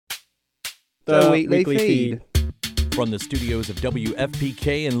The Weekly Feed. From the studios of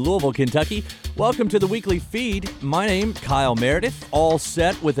WFPK in Louisville, Kentucky, welcome to the Weekly Feed. My name, Kyle Meredith, all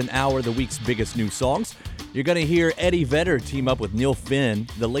set with an hour of the week's biggest new songs. You're going to hear Eddie Vedder team up with Neil Finn,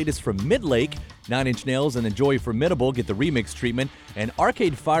 the latest from Midlake, 9 Inch Nails and Enjoy Formidable get the remix treatment, and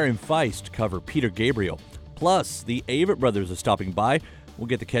Arcade Fire and Feist cover Peter Gabriel. Plus, the Avett brothers are stopping by. We'll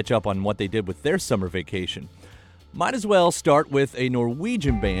get to catch up on what they did with their summer vacation. Might as well start with a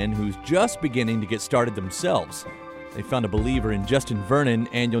Norwegian band who's just beginning to get started themselves. They found a believer in Justin Vernon,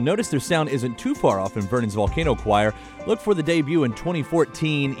 and you'll notice their sound isn't too far off in Vernon's Volcano Choir. Look for the debut in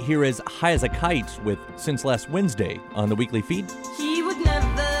 2014 here is High as a Kite with Since Last Wednesday on the Weekly Feed. He would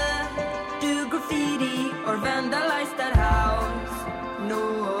never do graffiti or vandalize that house,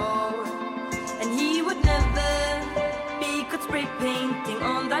 no. And he would never be caught spray painting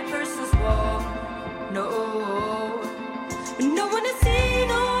on that person's wall, no. No one has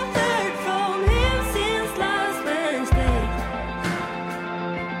seen or heard from him since last Wednesday.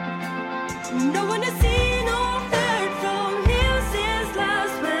 No one has seen or heard from him since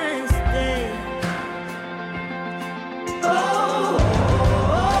last Wednesday. Oh,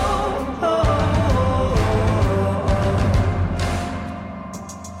 oh, oh, oh,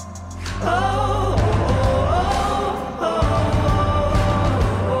 oh.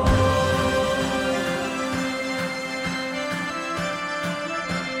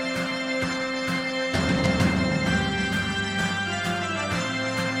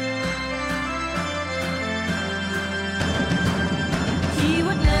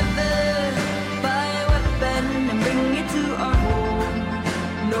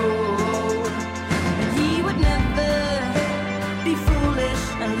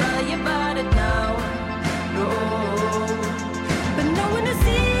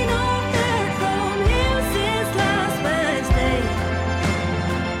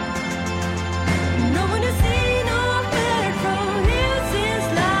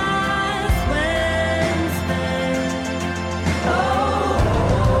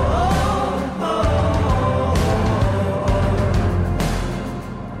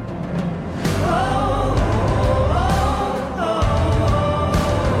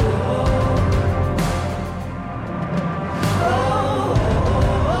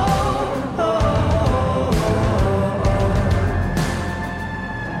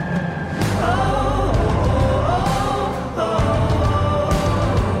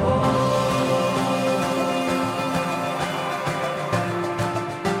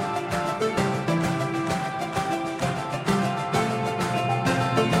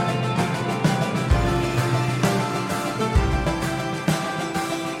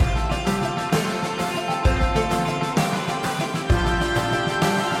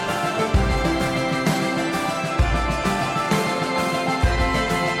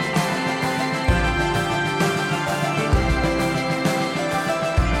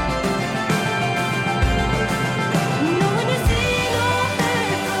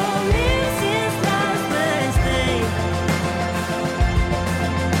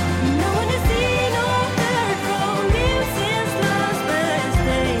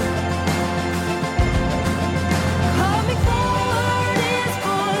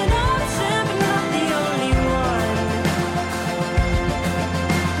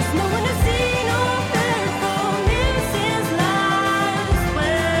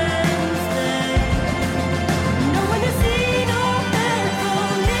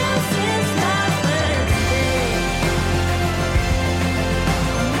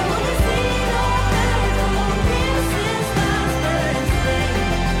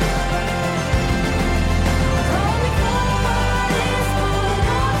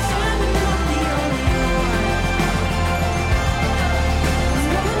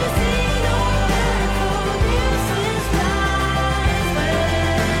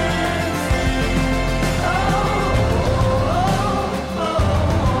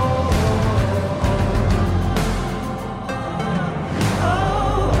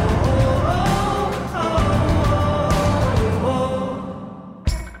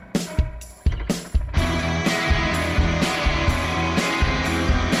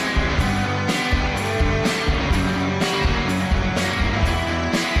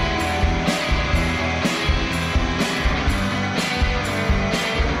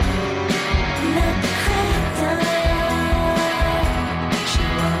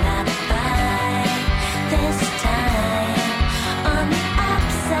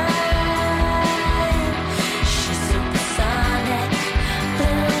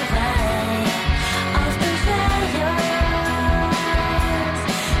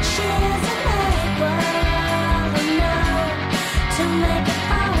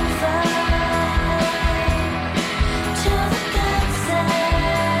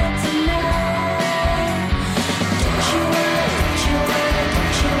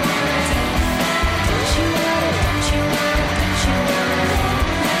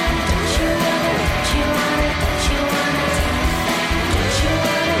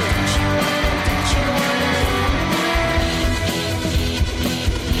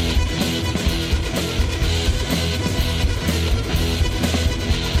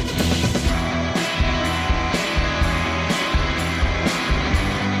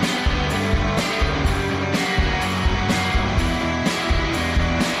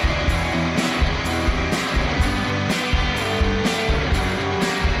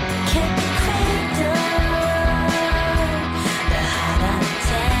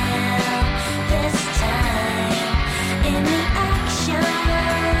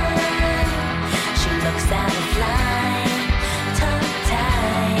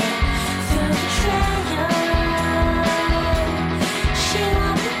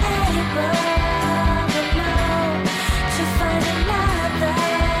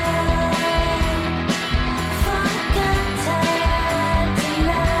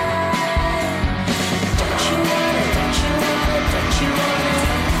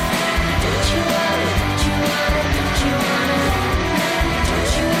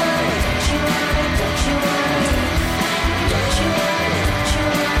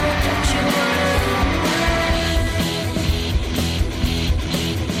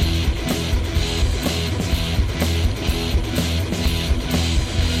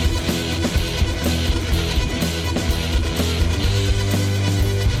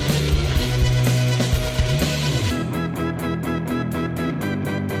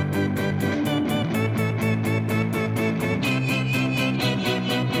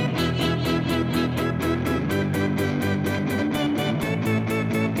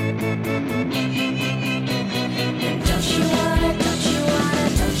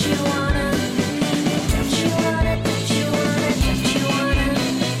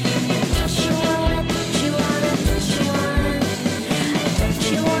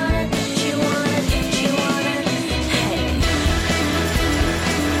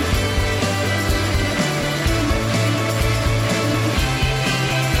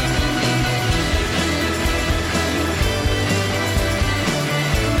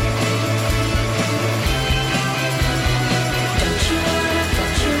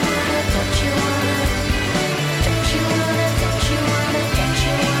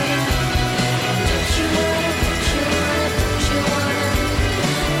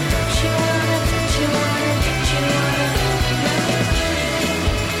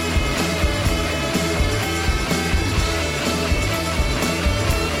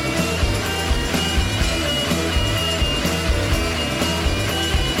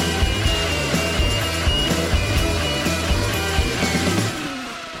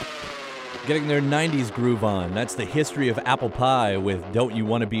 getting their 90s groove on. That's the history of apple pie with Don't You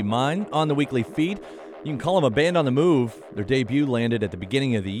Want to Be Mine on the weekly feed. You can call them a band on the move. Their debut landed at the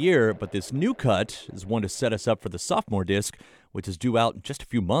beginning of the year, but this new cut is one to set us up for the sophomore disc, which is due out in just a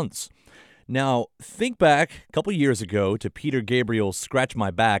few months. Now, think back a couple years ago to Peter Gabriel's Scratch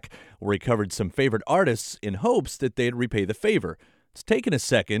My Back, where he covered some favorite artists in hopes that they'd repay the favor. It's taken a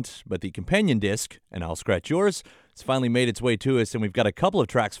second, but the companion disc, And I'll Scratch Yours, has finally made its way to us, and we've got a couple of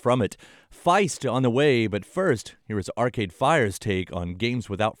tracks from it. Feist on the way, but first, here is Arcade Fire's take on Games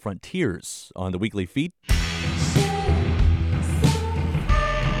Without Frontiers on the weekly feed.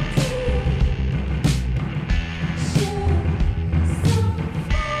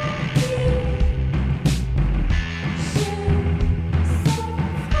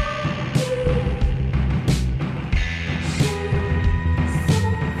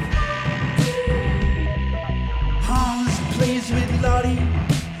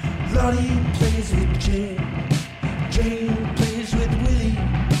 Lottie plays with Jane, Jane plays with Willie,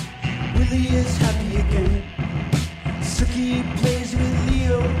 Willie is happy again. Suki plays with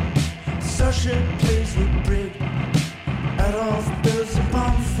Leo, Sasha plays with Brig, Adolf builds a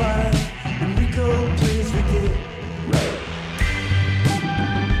bonfire, and Rico plays with it. Right.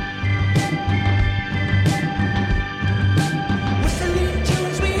 Whistling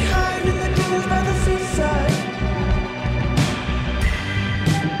tunes we hide in the dunes by the seaside.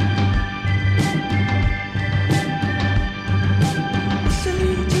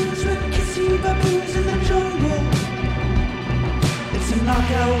 Baboons in the jungle. It's a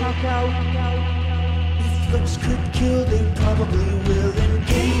knockout. If looks could kill, they probably will. In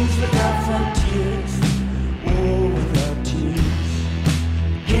games without frontiers, war without tears.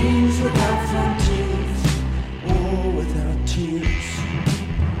 Games without frontiers, war without tears.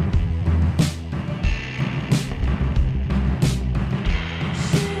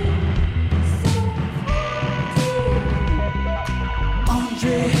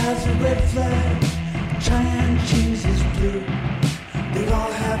 Andre has a red flag, Giant Cheese is blue. They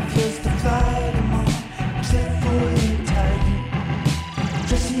all have hills to fly them on, except for the Tiger.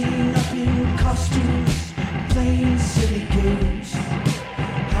 Dressing up in costumes, playing silly games,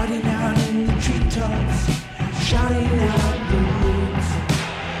 hiding out in the treetops, shouting out the words.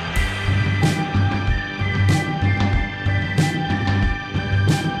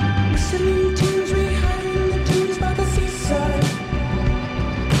 Whistling tunes we hide in the dunes by the seaside.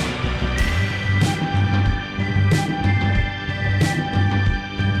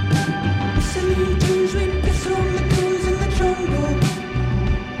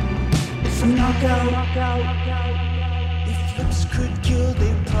 Knockout. If looks could kill,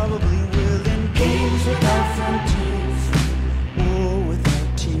 they probably will. In games without frontiers, war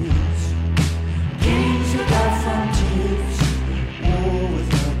without tears. Games without frontiers, war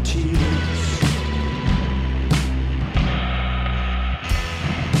without tears.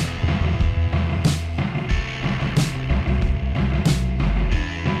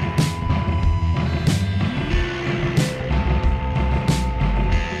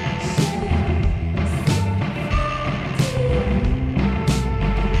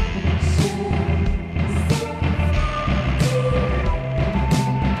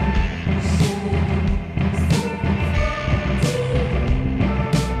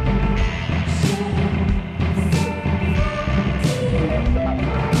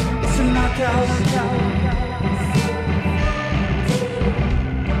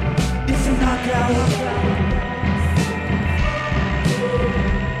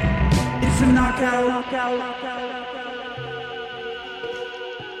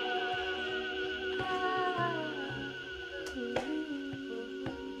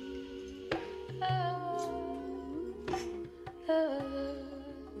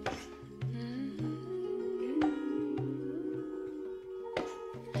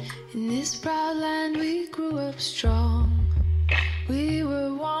 In this proud land we grew up strong. We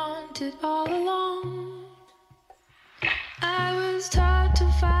were wanted all along. I was taught to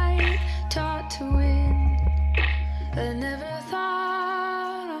fight, taught to win. I never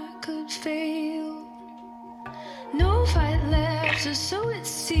thought I could fail. No fight left, or so it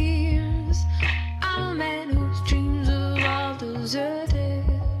seems. I'm a man whose dreams have all deserted.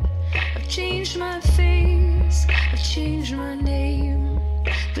 I've changed my face, I've changed my name,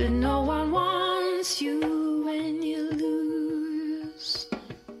 but no one wants you when you lose.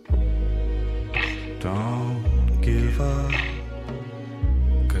 Don't give up,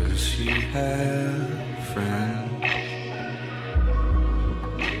 'cause you have friends.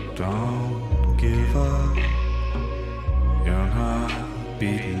 Don't give up, you're not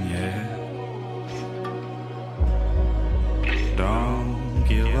beaten yet. Don't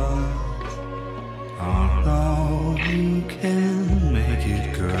give up,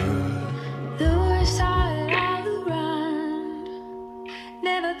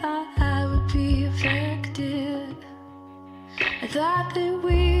 Never thought I would be affected. I thought that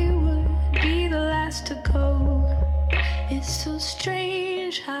we would be the last to go. It's so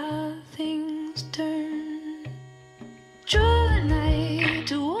strange how things turn. Drove the night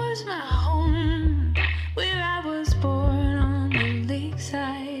towards my home, where I was born on the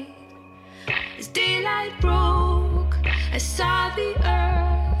lakeside. As daylight broke, I saw the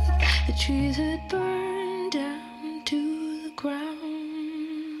earth, the trees had burned down to the ground.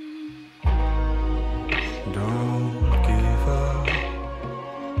 Don't give up,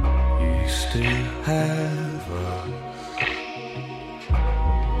 you still have us.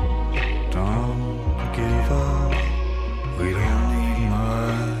 Don't give up, we don't need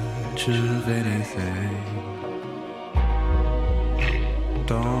much of anything.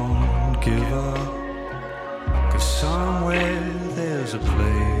 Don't give up, 'cause somewhere there's a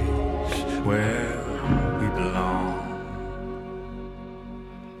place where we belong.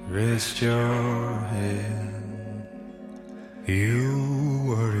 Rest your head, you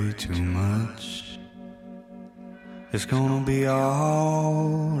worry too much. It's gonna be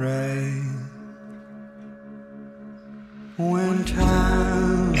alright. When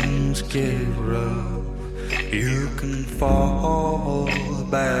times get rough, you can fall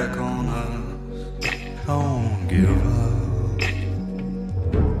back on us. Don't give up,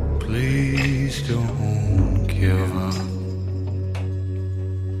 please don't give up.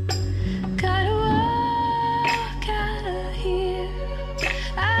 Gotta walk out of here,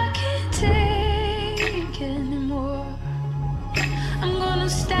 I can't take anymore. I'm gonna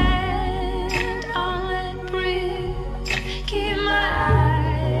stand on that bridge, keep my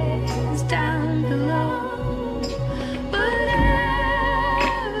eyes down below.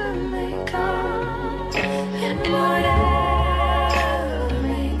 Whatever may come and whatever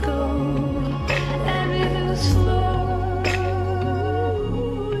may go, let me feel slowly,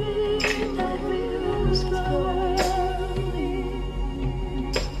 let me feel slowly.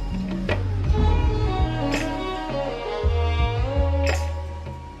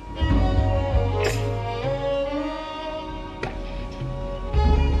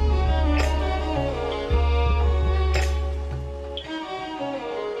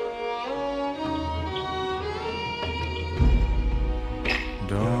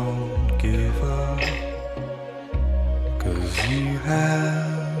 Don't give up, 'cause you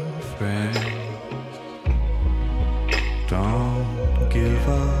have friends. Don't give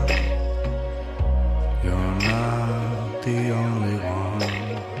up, you're not the only one.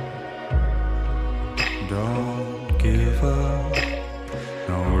 Don't give up,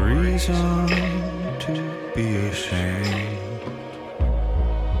 no reason to be ashamed.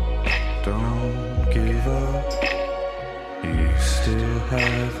 Don't give up, you still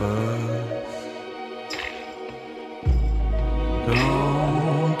have us.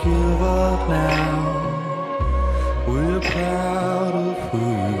 Don't give up now, we're proud of who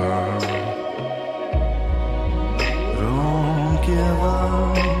you are. Don't give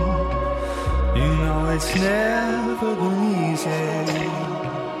up, you know it's never been easy.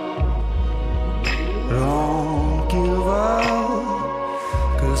 Don't give up,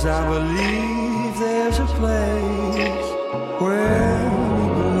 'cause I believe there's a place where we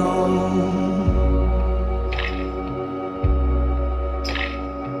belong.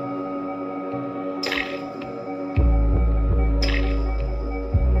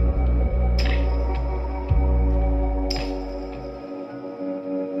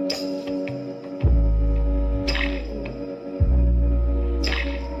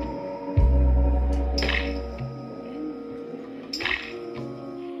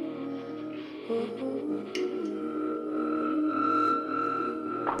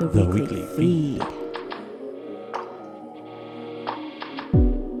 The Weekly Feed.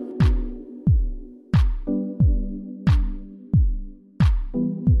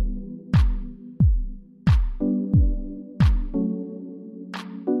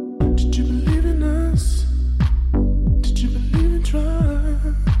 Did you believe in us? Did you believe in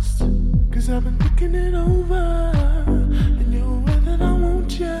trust? 'Cause I've been thinking it over, and you're aware that I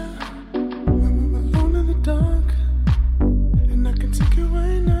want you. When we were alone in the dark, and I can take you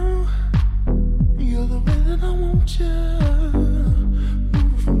right now. You're the way that I want you.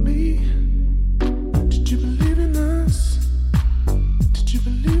 Move for me. Did you believe in us? Did you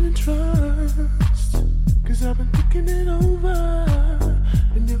believe in trust? 'Cause I've been thinking it over,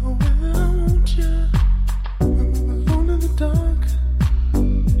 and you're aware that I want you. When we were alone in the dark,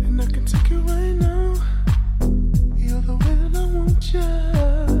 and I can take you right now.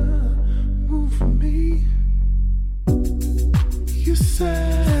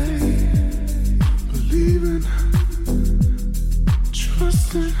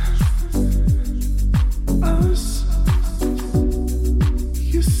 trusting us.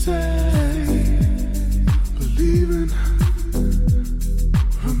 You say, believing,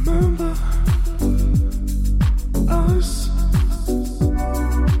 remember us.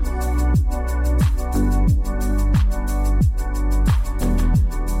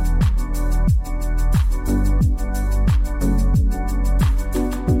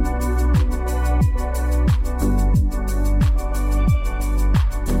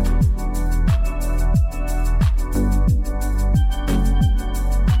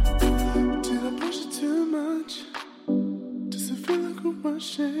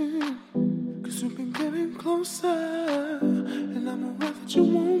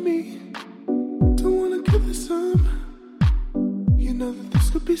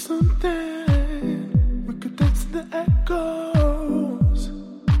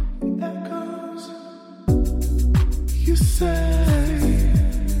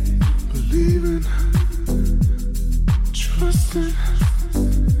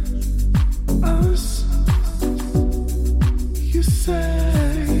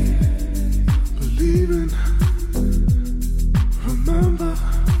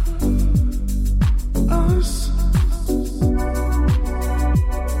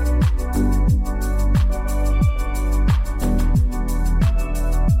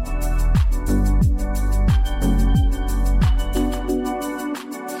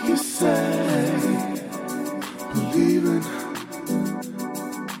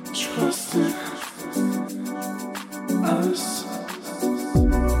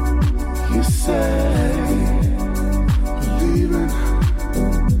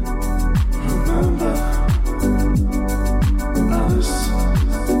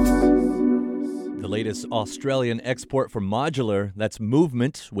 Australian export from Modular, that's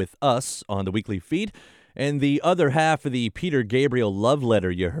Movement with Us on the weekly feed. And the other half of the Peter Gabriel love letter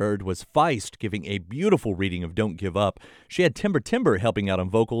you heard was Feist giving a beautiful reading of Don't Give Up. She had Timber helping out on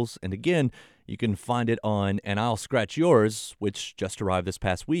vocals, and again, you can find it on And I'll Scratch Yours, which just arrived this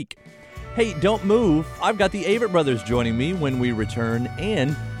past week. Hey, don't move. I've got the Avett brothers joining me when we return,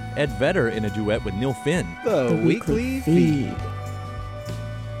 and Ed Vedder in a duet with Neil Finn. The weekly feed.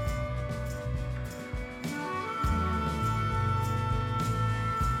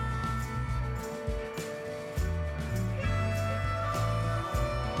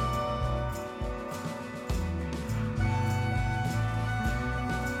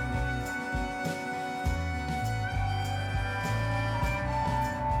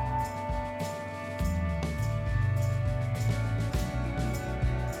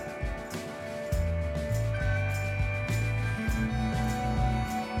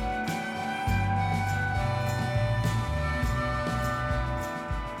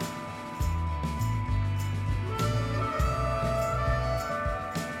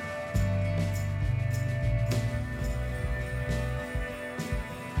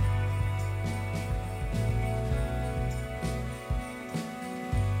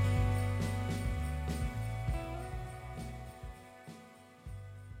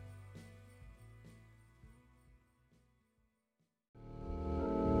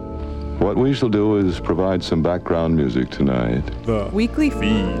 What we shall do is provide some background music tonight. The weekly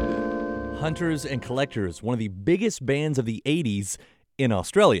feed. Hunters and Collectors, one of the biggest bands of the 80s in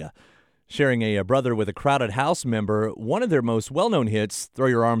Australia. Sharing a brother with a Crowded House member, one of their most well-known hits, Throw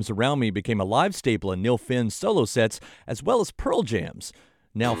Your Arms Around Me, became a live staple in Neil Finn's solo sets, as well as Pearl Jams.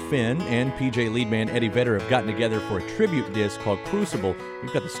 Now Finn and PJ leadman Eddie Vedder have gotten together for a tribute disc called Crucible.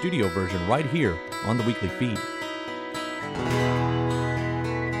 We've got the studio version right here on the weekly feed.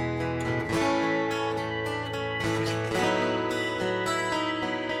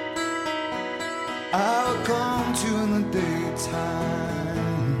 I'll come to in the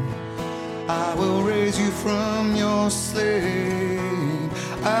daytime. I will raise you from your sleep.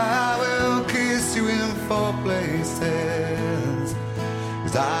 I will kiss you in 4 places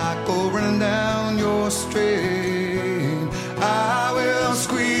as I go running down your street. I will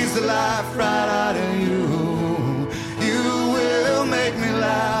squeeze the life right out of you. You will make me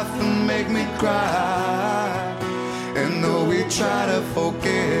laugh and make me cry. And though we try to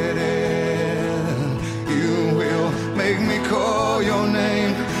forget it, you will make me call your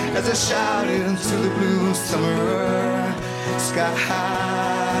name as I shout into the blue summer sky.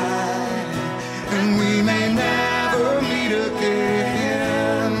 And we may never meet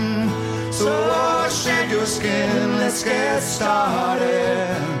again, so shed your skin, let's get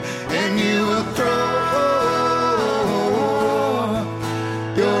started. And you will throw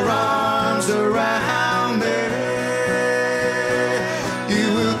your arms around it.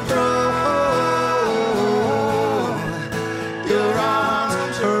 You will throw your arms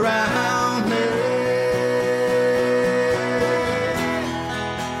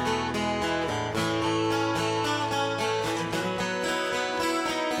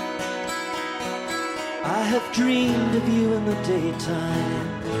of you in the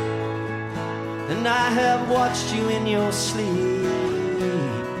daytime, and I have watched you in your sleep.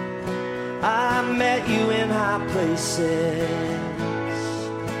 I met you in high places,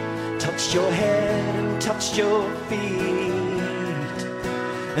 touched your head and touched your feet.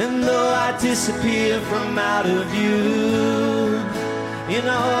 And though I disappear from out of you, you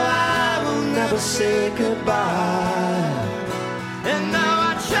know I will never say goodbye. And now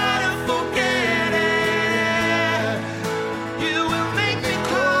I try to forget it. You will make me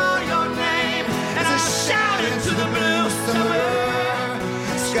call your name as I shout into the blue summer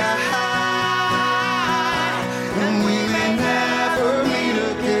sky. And we may never meet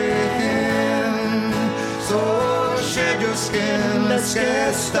again, so shed your skin, let's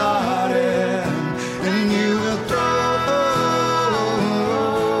get started. And you will throw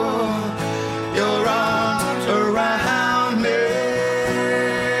your arms around me.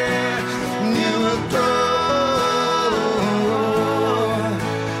 And you will throw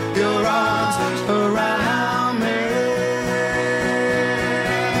your arms around me.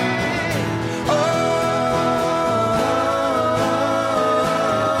 Oh,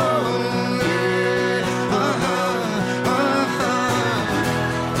 yeah.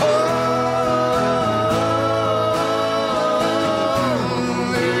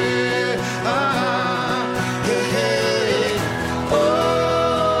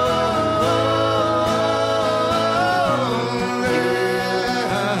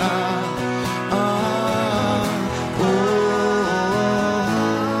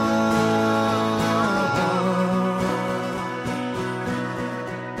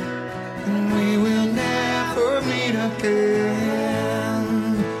 And we will never meet again,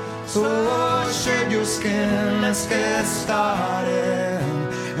 so shed your skin, let's get started.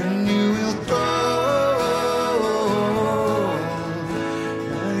 And you will throw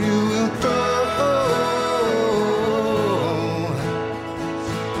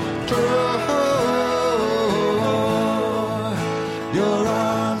your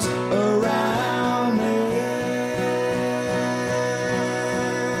arms around me.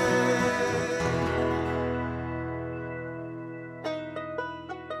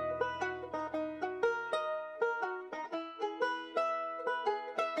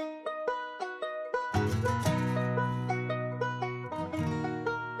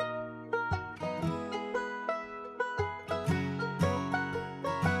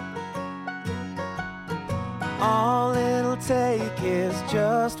 All it'll take is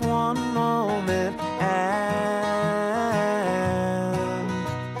just one moment, and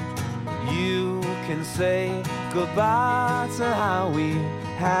you can say goodbye to how we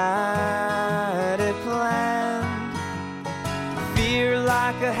had it planned. Fear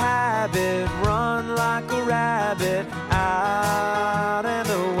like a habit, run like a rabbit, out and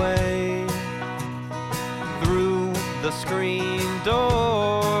away, through the screen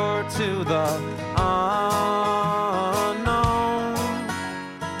door to the unknown.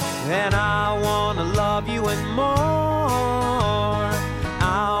 And I wanna love you and more,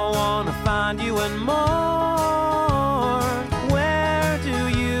 I wanna find you and more. Where do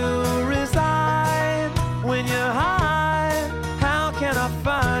you reside when you're high? How can I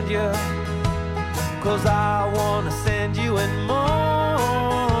find you? 'Cause I wanna send you and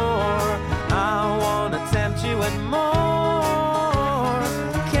more, I wanna tempt you and more.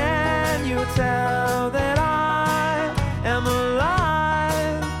 Can you tell that I am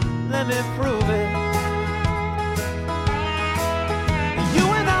alive? Let me prove it. You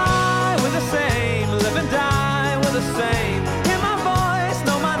and I, we're the same, live and die, we're the same. Hear my voice,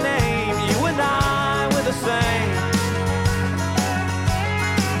 know my name. You and I, we're the same.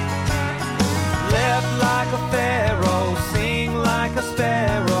 Left like a pharaoh, sing like a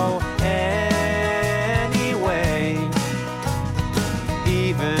sparrow. Anyway,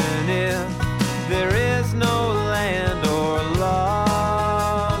 even if there is no land or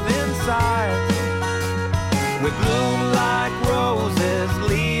love inside, we bloom like roses,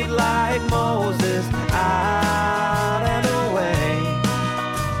 lead like Moses, out and away,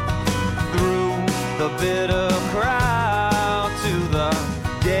 through the bitter crowd to the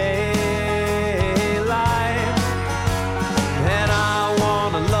daylight. And I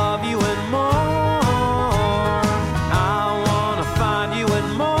wanna love you and more, I wanna find you and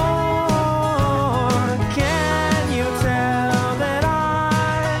more. Can you tell that I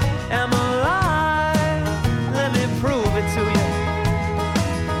am alive? Let me prove it to you.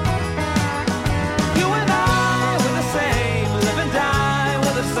 You and I, we're the same, live and die,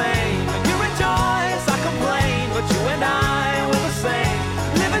 we're the same. You rejoice, I complain.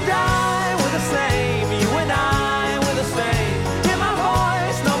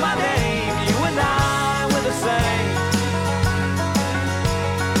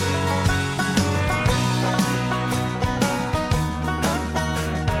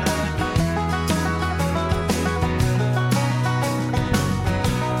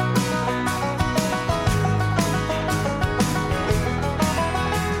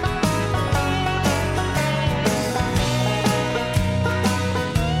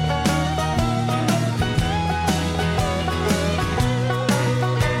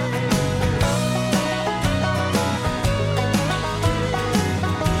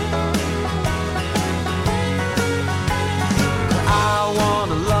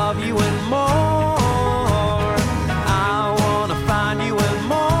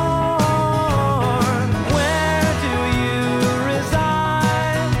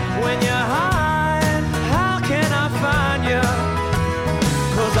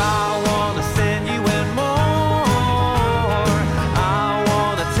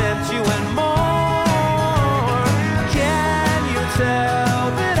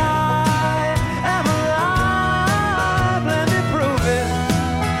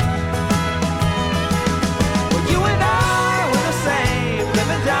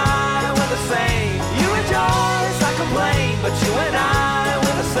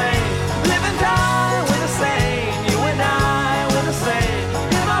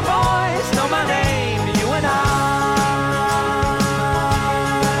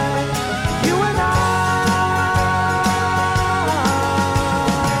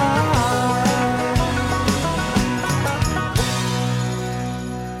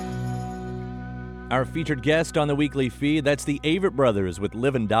 featured guest on the weekly feed. That's the Avett Brothers with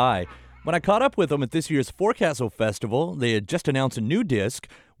Live and Die. When I caught up with them at this year's Forecastle Festival, they had just announced a new disc,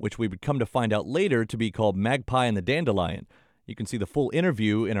 which we would come to find out later to be called Magpie and the Dandelion. You can see the full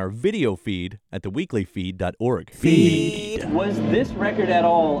interview in our video feed at theweeklyfeed.org. Feed. Was this record at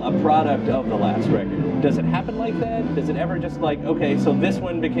all a product of the last record? Does it happen like that? Does it ever just like, okay, so this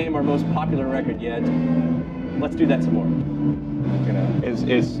one became our most popular record yet, let's do that some more? You know, it's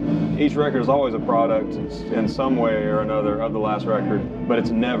each record is always a product in some way or another of the last record, but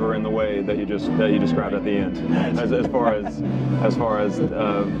it's never in the way that you described at the end. As far as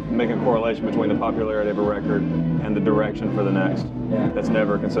making a correlation between the popularity of a record and the direction for the next. Yeah. That's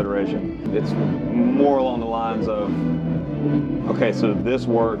never a consideration. It's more along the lines of, okay, so this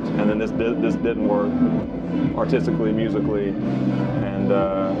worked and then this didn't work, artistically, musically, and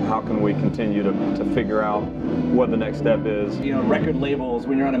how can we continue to figure out what the next step is. You know, record labels,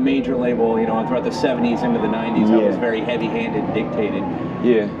 when you're on a major label, you know, throughout the 70s into the 90s, that was very heavy-handed, dictated.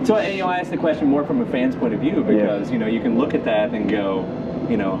 Yeah. So, you know, I asked the question more from a fan's point of view because, you know, you can look at that and go,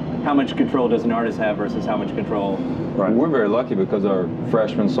 you know, how much control does an artist have versus how much control? Right. We're very lucky because our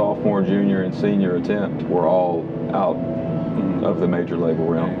freshman, sophomore, junior, and senior attempt were all out of the major label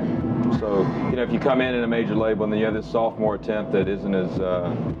realm. So, you know, if you come in a major label and then you have this sophomore attempt that isn't as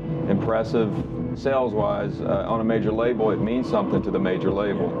impressive sales-wise on a major label, it means something to the major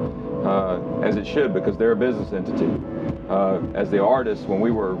label, as it should, because they're a business entity. As the artists, when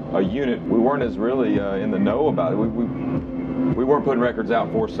we were a unit, we weren't as really in the know about it. We weren't putting records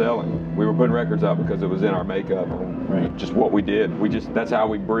out for selling. We were putting records out because it was in our makeup and just what we did. That's how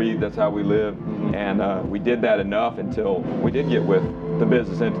we breathed, that's how we lived. And we did that enough until we did get with the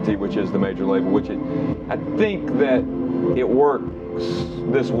business entity, which is the major label, which I think that it works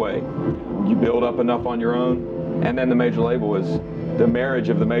this way. You build up enough on your own, and then the major label is, the marriage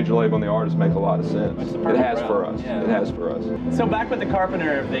of the major label and the artist make a lot of sense. It has for us. Yeah. It has for us. So back with the Carpenter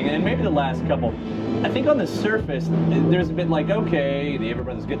and everything, and maybe the last couple, I think on the surface, there's a bit like, okay, the Avett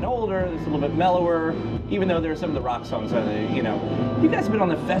Brothers getting older, it's a little bit mellower, even though there are some of the rock songs on the, you know. You guys have been on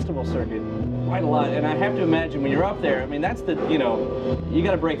the festival circuit quite a lot, and I have to imagine when you're up there, I mean, that's the, you know, you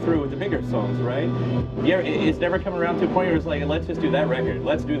got to break through with the bigger songs, right? Yeah, it's never coming around to a point where it's like, let's just do that record,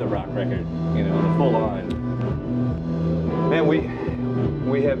 let's do the rock record, you know, the full on. Man,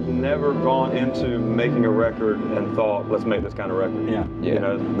 we have never gone into making a record and thought, let's make this kind of record. Yeah. You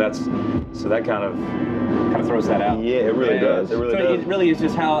know, that kind of throws that out. Yeah, it really does. It really does. It really is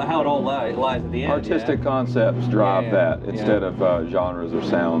just how it all lies at the end. Artistic concepts drive that instead of genres or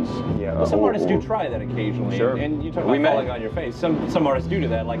sounds. Yeah. Well, some artists do try that occasionally. Sure. And you talk about falling on your face. Some artists do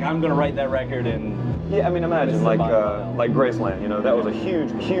that. Like, I'm going to write that record and... Yeah, I mean, imagine like Graceland. You know, that was a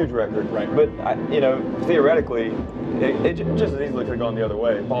huge record. Right. But you know, theoretically, it just as easily could have gone the other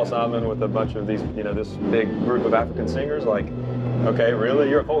way. Paul Simon with a bunch of these, you know, this big group of African singers, like, okay, really,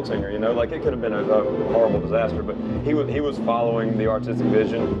 you're a folk singer, you know, like it could have been a horrible disaster. But he was following the artistic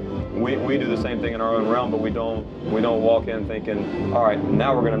vision. We do the same thing in our own realm, but we don't walk in thinking, all right,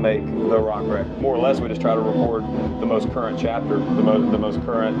 now we're going to make the rock record. More or less, we just try to record the most current chapter, the most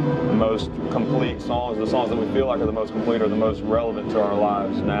current, the most complete songs, the songs that we feel like are the most complete or the most relevant to our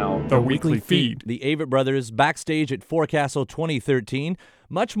lives now. The Weekly Feed. The Avett Brothers backstage at Forecastle 2013.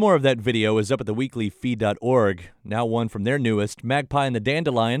 Much more of that video is up at theweeklyfeed.org. Now one from their newest, Magpie and the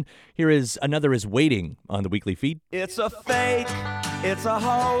Dandelion. Here is Another Is Waiting on the Weekly Feed. It's a fake, it's a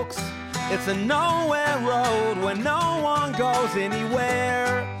hoax, it's a nowhere road where no one goes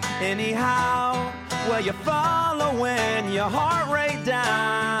anywhere, anyhow, where you follow when your heart rate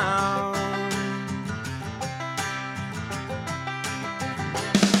down.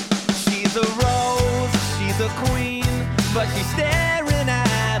 She's a rose, she's a queen, but she's staring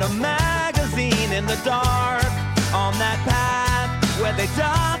at a magazine in the dark, on that path where they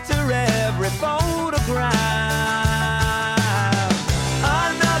doctor every photograph.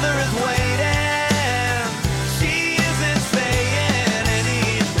 Another is waiting, she isn't saying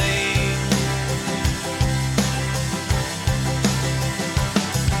anything.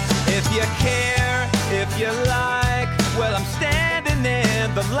 If you care, if you like, well, I'm standing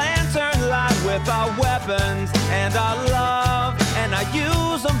in the lantern light with our weapons and our love, and I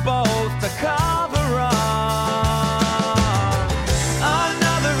use them both to cover up.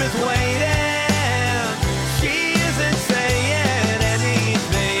 Another is waiting, she isn't saying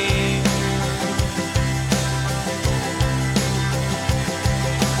anything,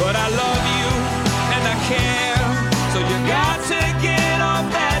 but I love you and I care, so you got to get off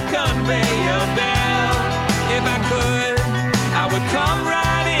that conveyor belt. If I could, I would come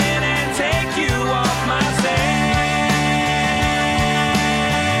right in and take you off my stage.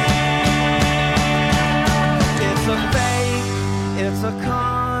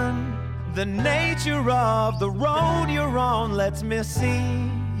 of the road you're on lets me see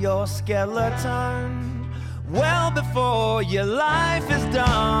your skeleton well before your life is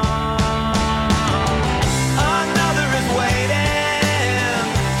done. Another is waiting,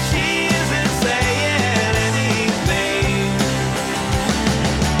 she isn't saying anything.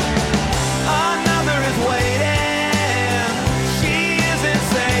 Another is waiting, she isn't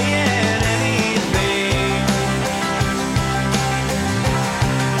saying anything.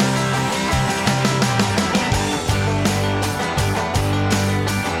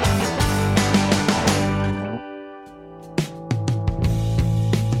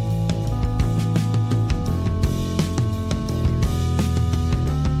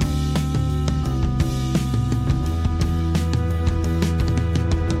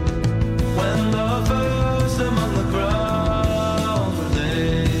 When the first among the crowd were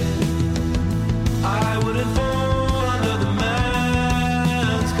laid, I wouldn't fall under the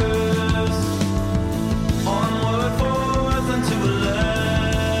man's curse. Onward forth into a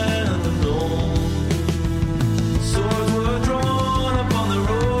land unknown, swords were drawn upon the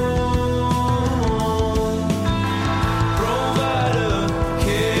road. Provider,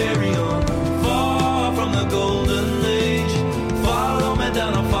 carry on, far from the golden age. Follow me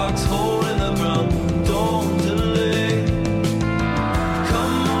down a foxhole in the ground, don't delay.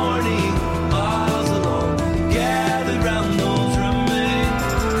 Come morning, miles along, gathered round those remains.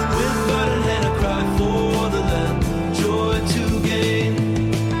 With burdened hand a cry for the land, joy to gain.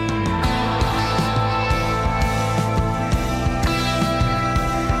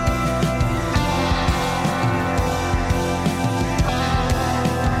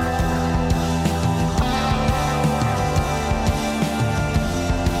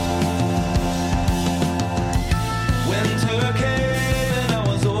 Winter came and I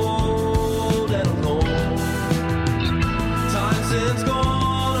was old and alone. Time since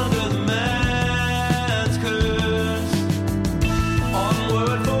gone under the man's curse.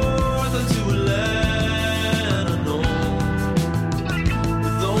 Onward forth into a land unknown,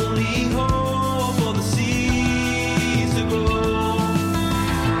 with only hope for the seas to grow.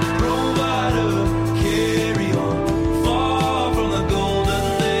 Provider, carry on, far from the golden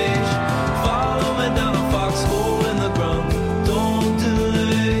age. Follow me down a foxhole in the ground, don't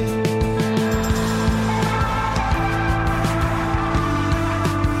delay.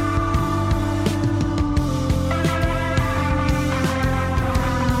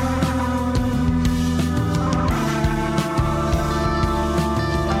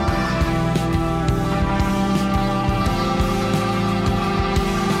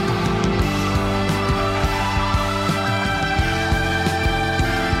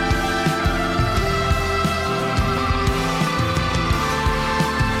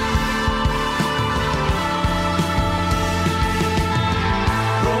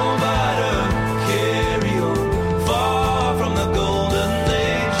 Provider, carry on, far from the golden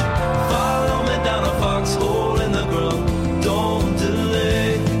age. Follow me down a foxhole in the ground, don't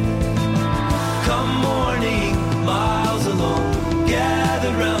delay. Come morning, miles along,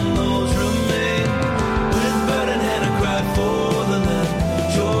 gathered round those remain. With burdened hand a cry for the land,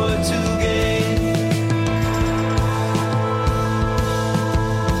 joy to gain.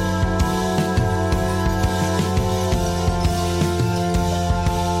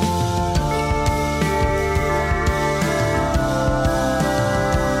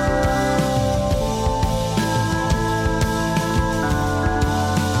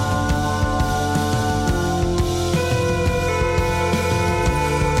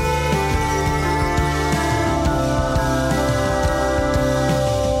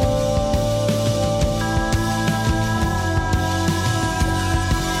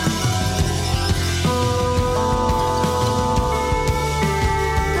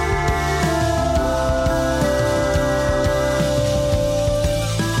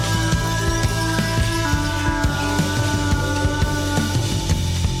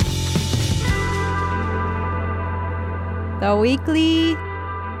 The weekly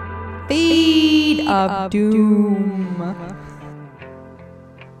feed of doom.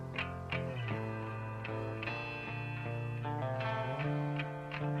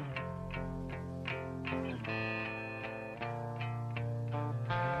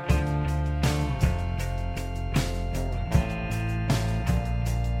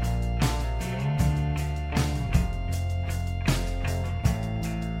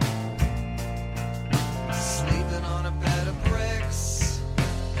 Sleeping on a bed of bricks,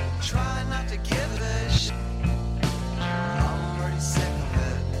 trying not to give it a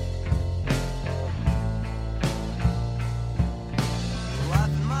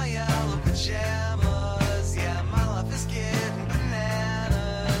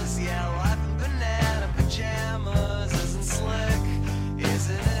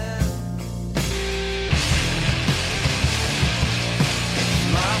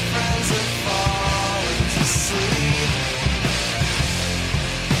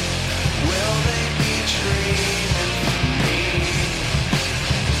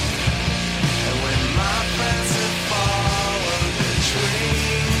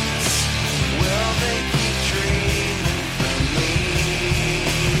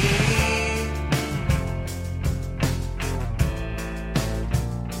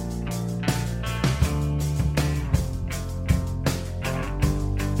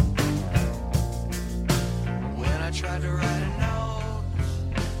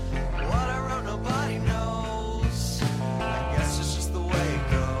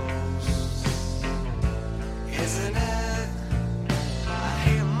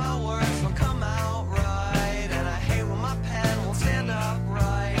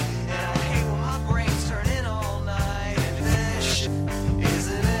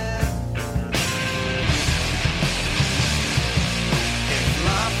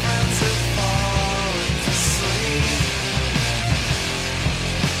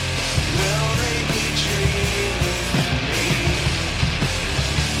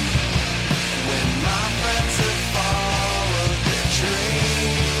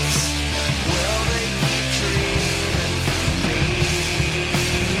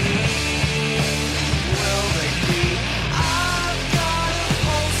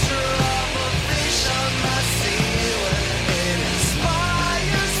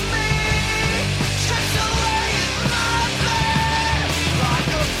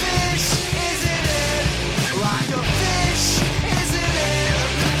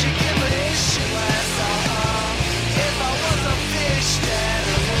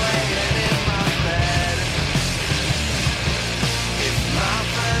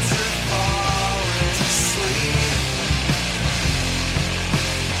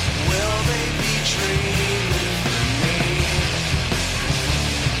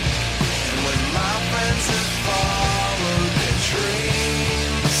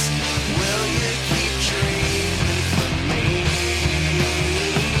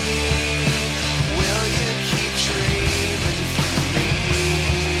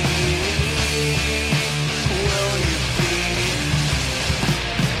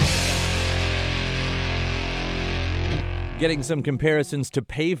Getting some comparisons to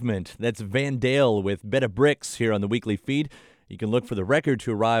Pavement. That's Van Dale with Bed of Bricks here on the weekly feed. You can look for the record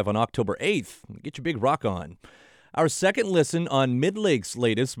to arrive on October 8th. Get your big rock on. Our second listen on Midlake's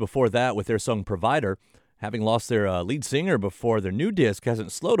latest before that with their song Provider. Having lost their lead singer before their new disc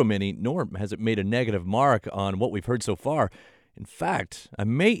hasn't slowed them any, nor has it made a negative mark on what we've heard so far. In fact, I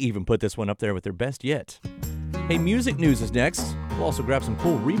may even put this one up there with their best yet. Hey, music news is next. We'll also grab some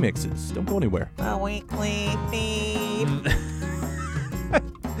cool remixes. Don't go anywhere. A weekly feed.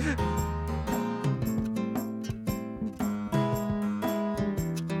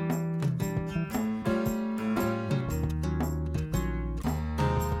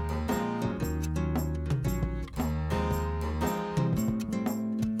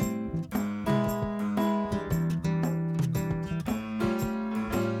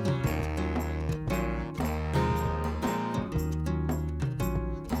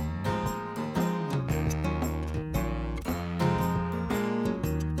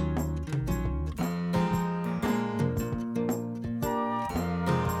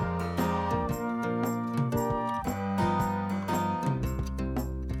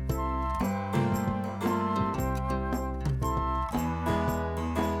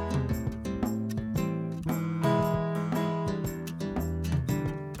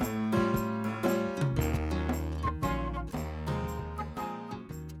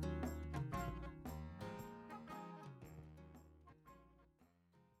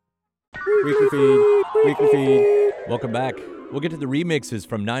 Weekly feed. Weekly feed. Welcome back. We'll get to the remixes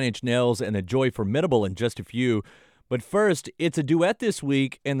from Nine Inch Nails and The Joy Formidable in just a few. But first, it's a duet this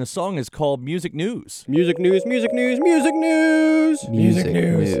week, and the song is called Music News. Music news, music news, music news. Music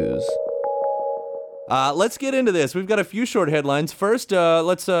news. Let's get into this. We've got a few short headlines. First,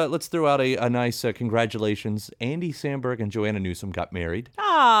 let's throw out a nice congratulations. Andy Samberg and Joanna Newsom got married.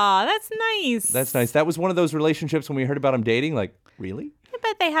 Aw, that's nice. That's nice. That was one of those relationships when we heard about them dating, like, really? I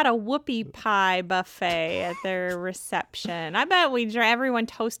bet they had a whoopie pie buffet at their reception. I bet everyone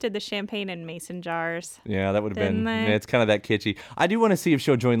toasted the champagne in mason jars. Yeah, that would have been. They? Yeah, it's kind of that kitschy. I do want to see if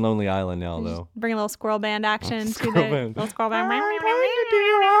she'll join Lonely Island now, though. Bring a little squirrel band action to Squirrel the band. little squirrel band.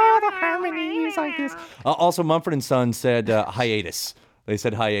 Also, Mumford & Sons said hiatus. They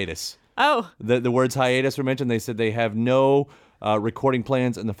said hiatus. Oh. The words hiatus were mentioned. They said they have no recording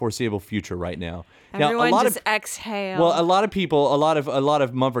plans in the foreseeable future right now. Everyone now, just exhale. Well, a lot of people, a lot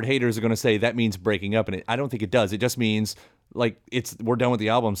of Mumford haters are going to say that means breaking up, and I don't think it does. It just means like we're done with the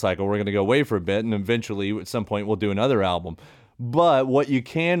album cycle. We're going to go away for a bit, and eventually at some point we'll do another album. But what you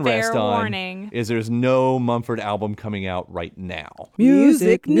can rest on is there's no Mumford album coming out right now.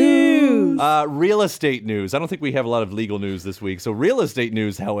 Music news. Real estate news. I don't think we have a lot of legal news this week. So real estate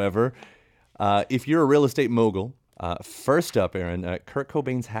news, however, if you're a real estate mogul, first up, Aaron, Kurt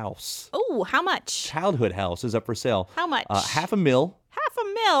Cobain's house. Oh, how much? Childhood house is up for sale. How much? $500,000.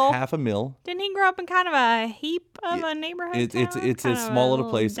 $500,000. Didn't he grow up in kind of a heap of a neighborhood? It's a small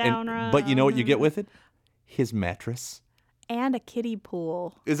little place. But you know what you get with it? His mattress. And a kiddie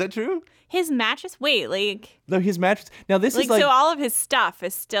pool. Is that true? His mattress? Wait, like... No, his mattress. Now, this is like... So all of his stuff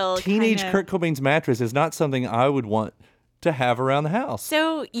is still Teenage Kurt Cobain's mattress is not something I would want to have around the house.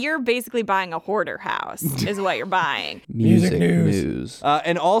 So you're basically buying a hoarder house is what you're buying. Music news.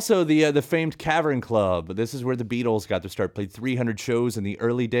 And also the famed Cavern Club. This is where the Beatles got their start. Played 300 shows in the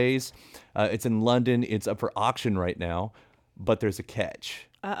early days. It's in London. It's up for auction right now. But there's a catch.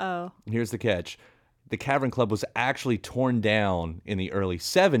 Uh-oh. Here's the catch. The Cavern Club was actually torn down in the early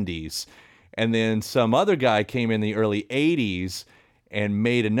 70s. And then some other guy came in the early 80s and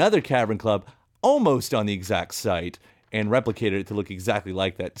made another Cavern Club almost on the exact site and replicated it to look exactly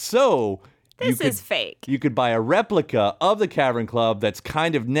like that. So this is fake. You could buy a replica of the Cavern Club that's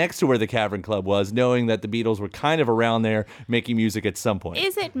kind of next to where the Cavern Club was, knowing that the Beatles were kind of around there making music at some point.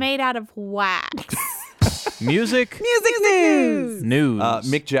 Is it made out of wax? Music news.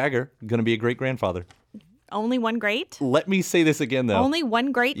 Mick Jagger, going to be a great-grandfather. Only one great? Let me say this again, though. Only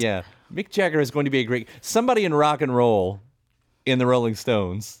one great? Yeah. Mick Jagger is going to be a great... Somebody in rock and roll in the Rolling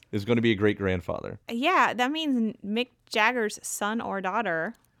Stones is going to be a great-grandfather. Yeah, that means Mick Jagger's son or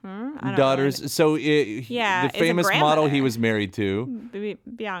daughter. I don't Daughters. know. So the famous model he was married to,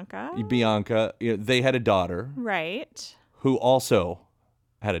 Bianca. They had a daughter. Right. Who also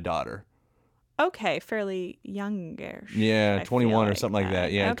had a daughter. Okay, fairly youngish. Yeah, I 21 or like something like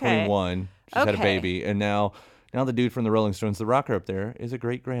that. Yeah, okay. 21. She's had a baby. And now Now the dude from the Rolling Stones, the rocker up there, is a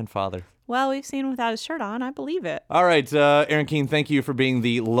great-grandfather. Well, we've seen him without his shirt on. I believe it. All right, Aaron Keene, thank you for being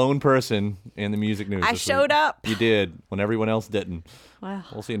the lone person in the music news. I showed up. You did, when everyone else didn't. Well,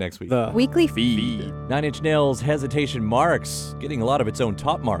 we'll see you next week. The Weekly Feed. Nine Inch Nails' Hesitation Marks, getting a lot of its own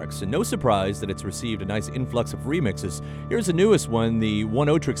top marks, and no surprise that it's received a nice influx of remixes. Here's the newest one, the One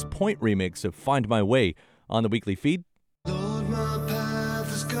Otrix Point remix of Find My Way on the Weekly Feed. Lord, my path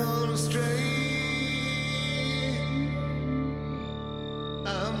has gone astray.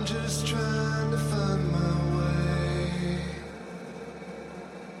 I'm just trying to find my way.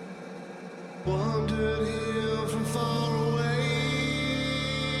 Wandered here from far away.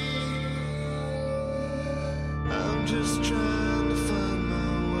 I'm just trying to find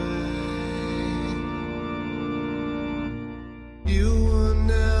my way. You were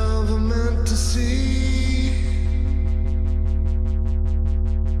never meant to see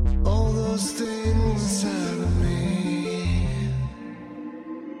all those things inside of me.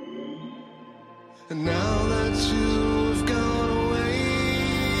 And now that you've gone away,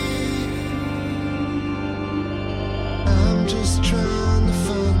 I'm just trying to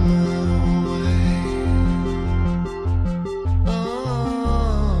find my way.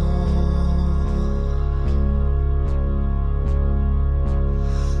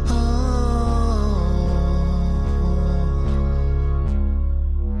 Oh,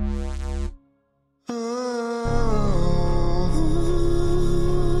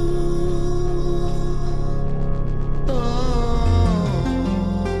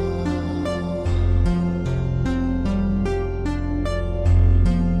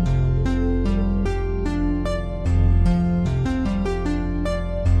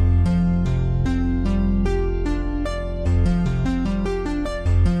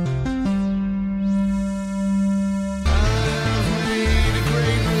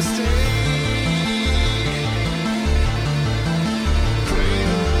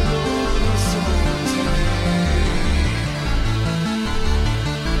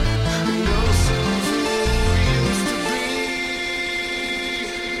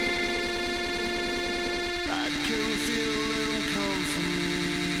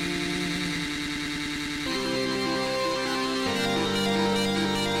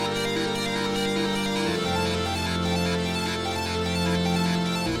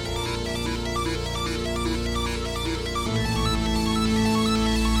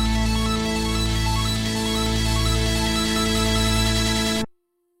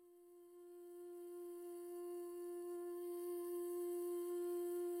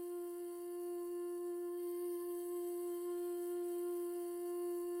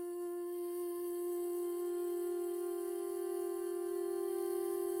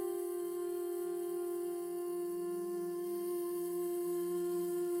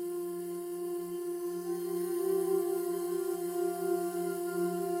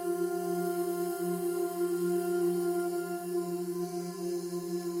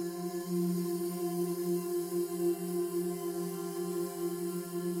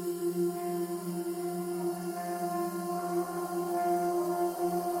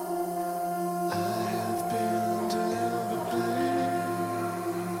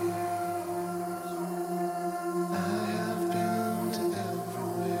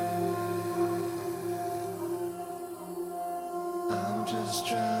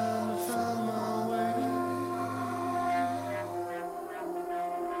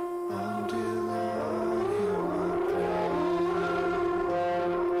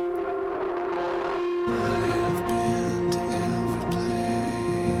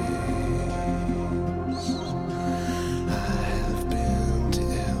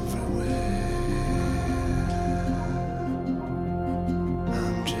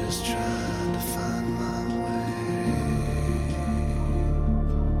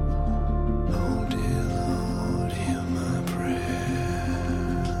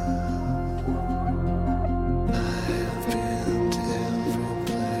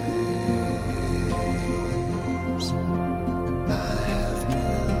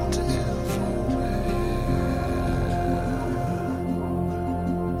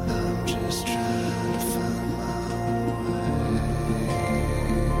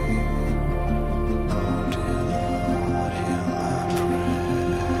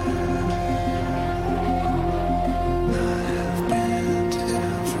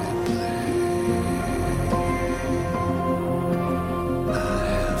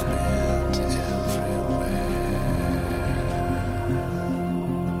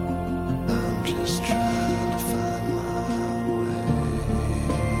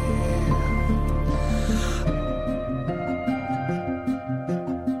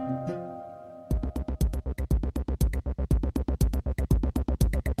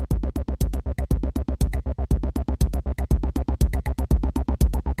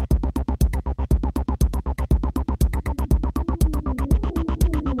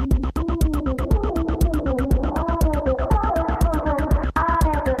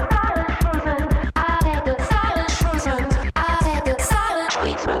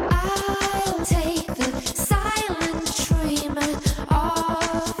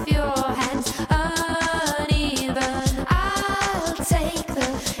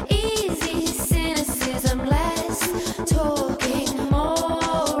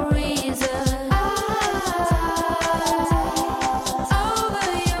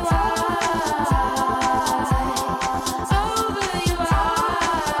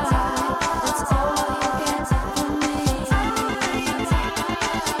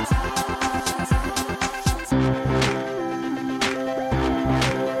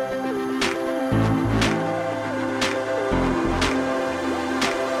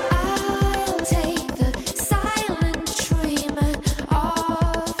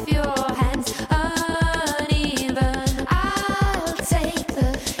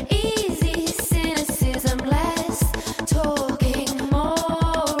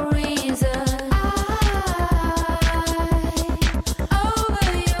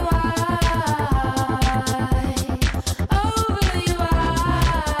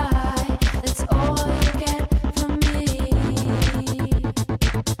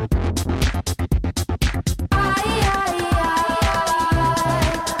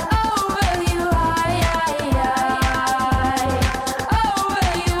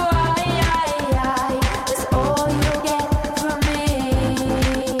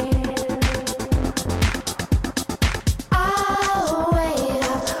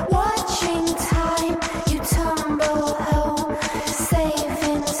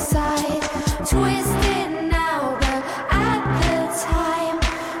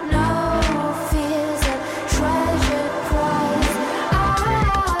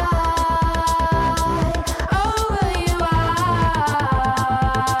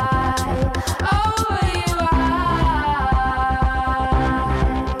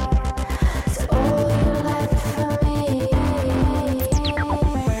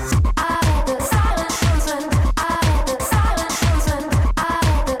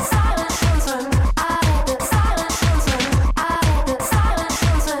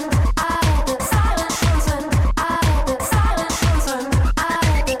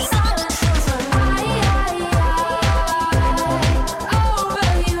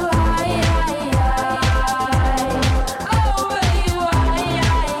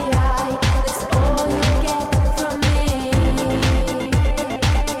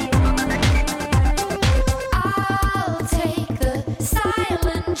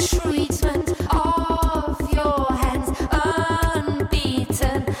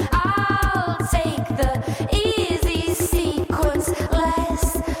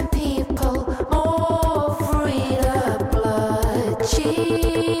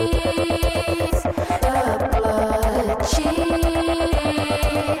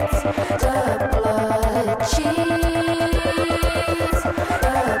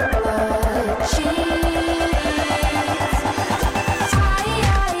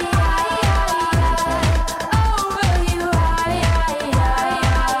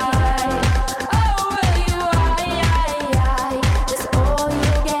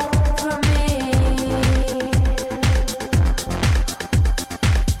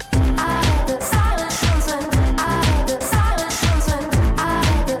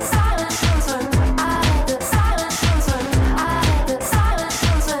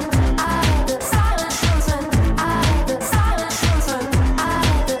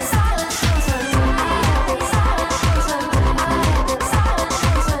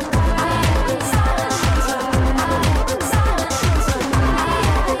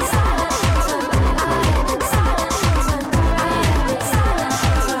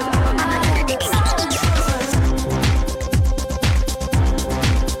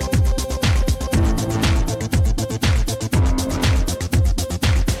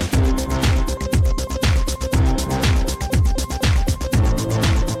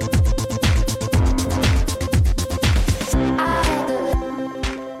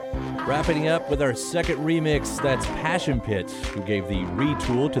 wrapping up with our second remix. That's Passion Pit, who gave the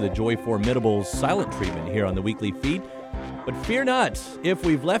retool to the Joy Formidable's silent treatment here on the weekly feed. But fear not, if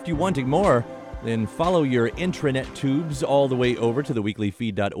we've left you wanting more, then follow your intranet tubes all the way over to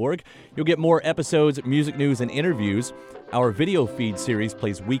theweeklyfeed.org. You'll get more episodes, music news, and interviews. Our video feed series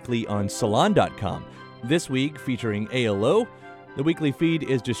plays weekly on salon.com. This week, featuring ALO. The weekly feed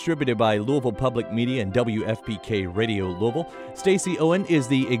is distributed by Louisville Public Media and WFPK Radio Louisville. Stacey Owen is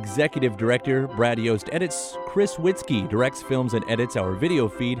the executive director. Brad Yost edits. Chris Witzke directs, films, and edits our video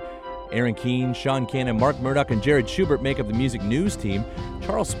feed. Aaron Keene, Sean Cannon, Mark Murdoch, and Jared Schubert make up the music news team.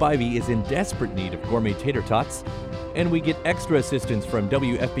 Charles Spivey is in desperate need of gourmet tater tots. And we get extra assistance from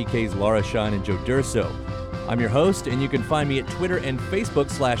WFPK's Laura Shine and Joe Durso. I'm your host, and you can find me at Twitter and Facebook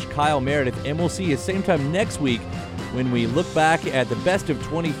 /Kyle Meredith. And we'll see you same time next week when we look back at the Best of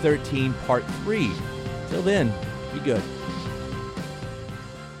 2013 Part 3. Till then, be good.